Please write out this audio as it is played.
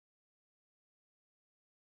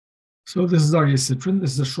So this is Aryeh Citron.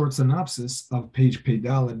 This is a short synopsis of page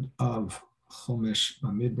Peidalid of Chomesh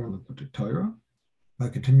Bamidbar Likkutei Torah, a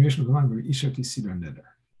continuation of the Rabbi Ishaki Sidra Neder.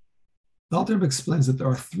 The Alter Rebbe explains that there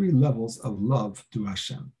are three levels of love to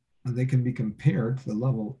Hashem, and they can be compared to the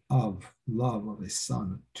level of love of a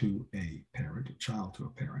son to a parent, a child to a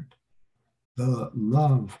parent, the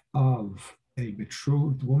love of a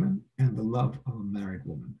betrothed woman, and the love of a married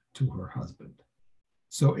woman to her husband.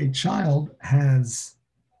 So a child has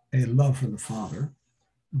a love for the father,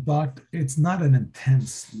 but it's not an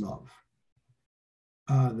intense love.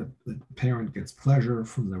 The parent gets pleasure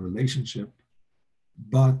from the relationship,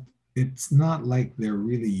 but it's not like they're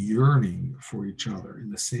really yearning for each other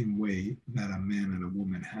in the same way that a man and a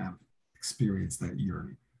woman have experienced that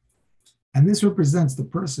yearning. And this represents the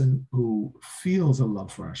person who feels a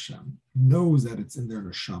love for Hashem, knows that it's in their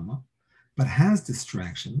neshama, but has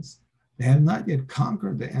distractions. They have not yet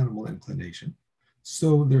conquered the animal inclination,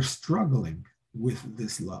 so they're struggling with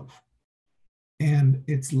this love. And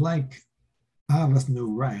it's like Avas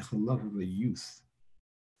Noraich, the love of a youth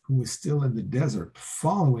who is still in the desert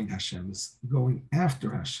following Hashem, is going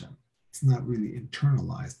after Hashem. It's not really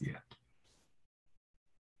internalized yet.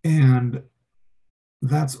 And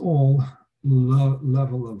that's all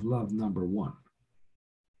level of love number one.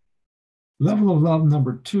 Level of love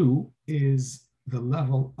number two is the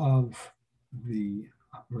level of the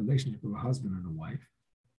relationship of a husband and a wife,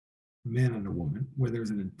 a man and a woman, where there's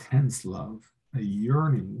an intense love, a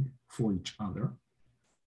yearning for each other.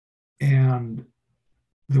 And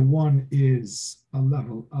the one is a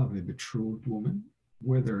level of a betrothed woman,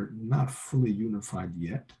 where they're not fully unified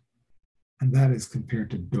yet. And that is compared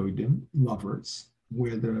to doidim, lovers,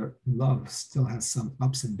 where their love still has some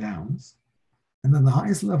ups and downs. And then the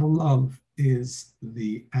highest level love is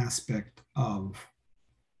the aspect of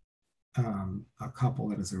a couple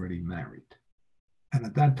that is already married. And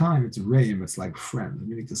at that time, it's reim, it's like friends,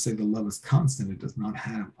 meaning to say the love is constant, it does not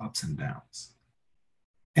have ups and downs.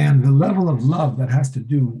 And the level of love that has to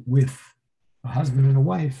do with a husband and a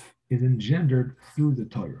wife is engendered through the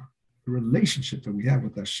Torah. The relationship that we have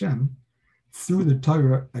with Hashem through the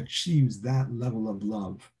Torah achieves that level of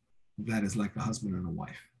love that is like a husband and a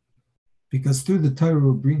wife. Because through the Torah,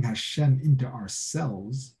 we bring Hashem into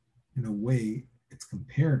ourselves in a way it's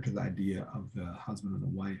compared to the idea of the husband and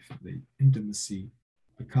the wife, the intimacy,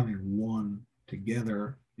 becoming one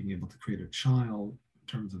together, being able to create a child in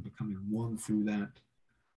terms of becoming one through that.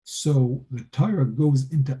 So the Torah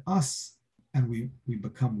goes into us and we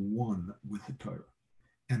become one with the Torah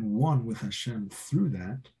and one with Hashem through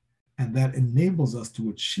that. And that enables us to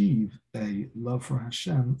achieve a love for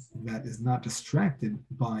Hashem that is not distracted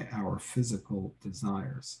by our physical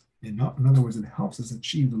desires. In other words, it helps us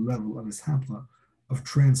achieve the level of ishapla, of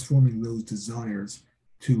transforming those desires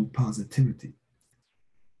to positivity.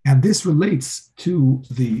 And this relates to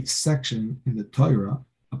the section in the Torah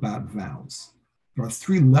about vows. There are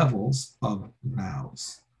three levels of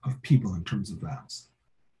vows, of people in terms of vows.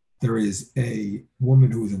 There is a woman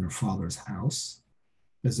who is in her father's house,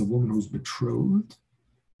 there's a woman who's betrothed,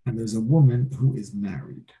 and there's a woman who is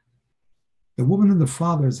married. The woman in the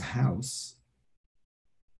father's house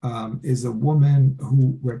is a woman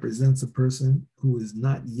who represents a person who is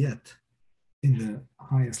not yet in the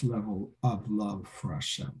highest level of love for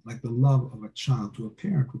Hashem. Like the love of a child to a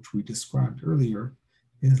parent, which we described earlier,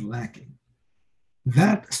 is lacking.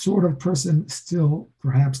 That sort of person still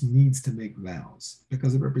perhaps needs to make vows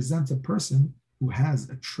because it represents a person who has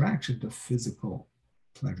attraction to physical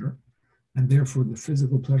pleasure, and therefore the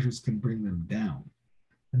physical pleasures can bring them down.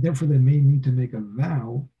 And therefore they may need to make a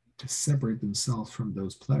vow to separate themselves from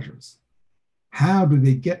those pleasures. How do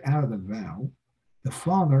they get out of the vow? The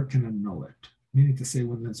father can annul it, meaning to say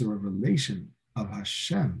when there's a revelation of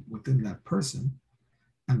Hashem within that person,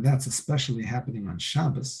 and that's especially happening on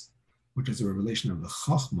Shabbos, which is a revelation of the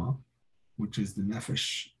Chachma, which is the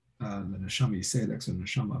nefesh, the neshama Yisrael, so the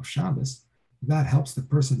neshama of Shabbos, that helps the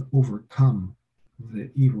person overcome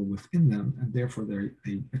the evil within them, and therefore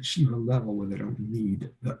they achieve a level where they don't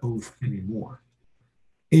need the oath anymore.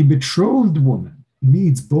 A betrothed woman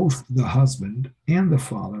needs both the husband and the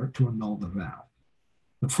father to annul the vow.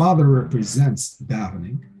 The father represents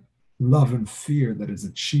davening, love and fear that is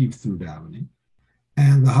achieved through davening,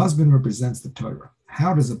 and the husband represents the Torah.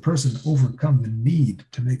 How does a person overcome the need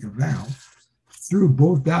to make a vow? Through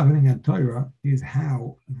both davening and Torah is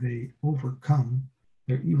how they overcome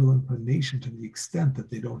their evil inclination to the extent that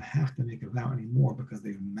they don't have to make a vow anymore because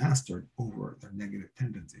they've mastered over their negative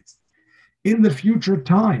tendencies. In the future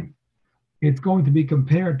time, it's going to be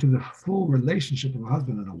compared to the full relationship of a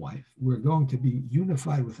husband and a wife. We're going to be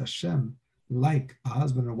unified with Hashem like a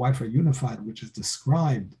husband and wife are unified, which is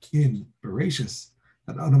described in Bereshis,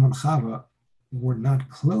 that Adam and Chava were not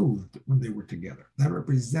clothed when they were together. That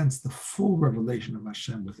represents the full revelation of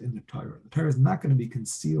Hashem within the Torah. The Torah is not going to be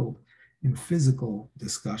concealed in physical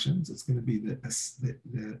discussions. It's going to be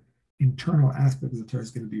the internal aspect of the Torah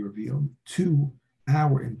is going to be revealed to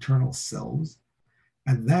our internal selves.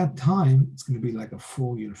 At that time, it's going to be like a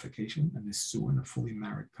full unification, and Nisuin, a fully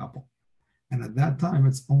married couple. And at that time,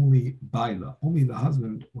 it's only Baila. Only the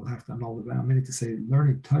husband will have to annul the vow, meaning to say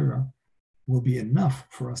learning Torah will be enough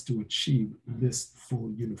for us to achieve this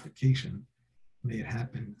full unification. May it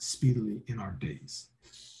happen speedily in our days.